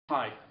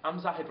Hi, I'm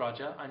Zahid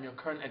Raja, I'm your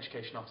current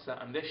Education Officer,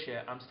 and this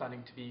year I'm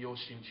standing to be your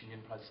Students'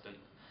 Union President.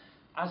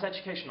 As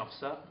Education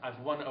Officer,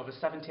 I've won over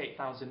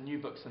 78,000 new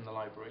books in the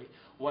library,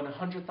 won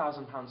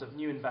 £100,000 of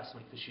new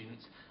investment for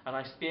students, and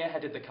I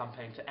spearheaded the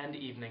campaign to end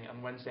evening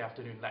and Wednesday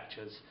afternoon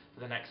lectures for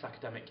the next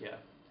academic year.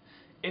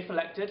 If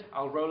elected,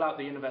 I'll roll out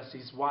the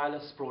university's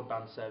wireless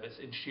broadband service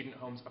in student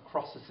homes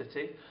across the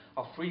city,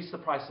 I'll freeze the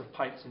price of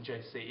pints and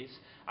JCs,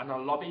 and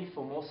I'll lobby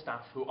for more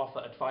staff who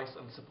offer advice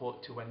and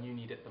support to when you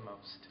need it the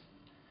most.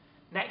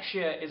 Next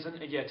year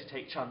isn't a year to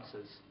take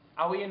chances.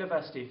 Our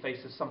university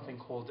faces something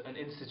called an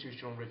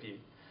institutional review.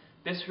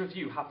 This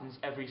review happens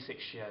every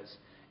 6 years.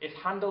 If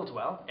handled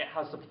well, it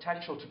has the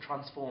potential to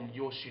transform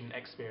your student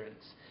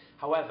experience.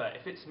 However,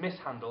 if it's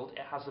mishandled,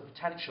 it has the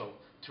potential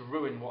to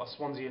ruin what a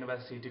Swansea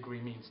University degree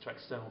means to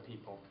external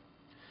people.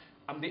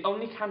 I'm the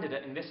only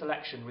candidate in this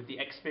election with the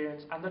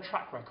experience and the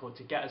track record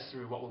to get us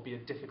through what will be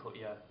a difficult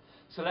year.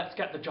 So let's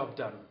get the job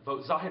done.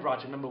 Vote Zahid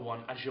Raja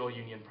 #1 as your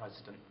union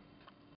president.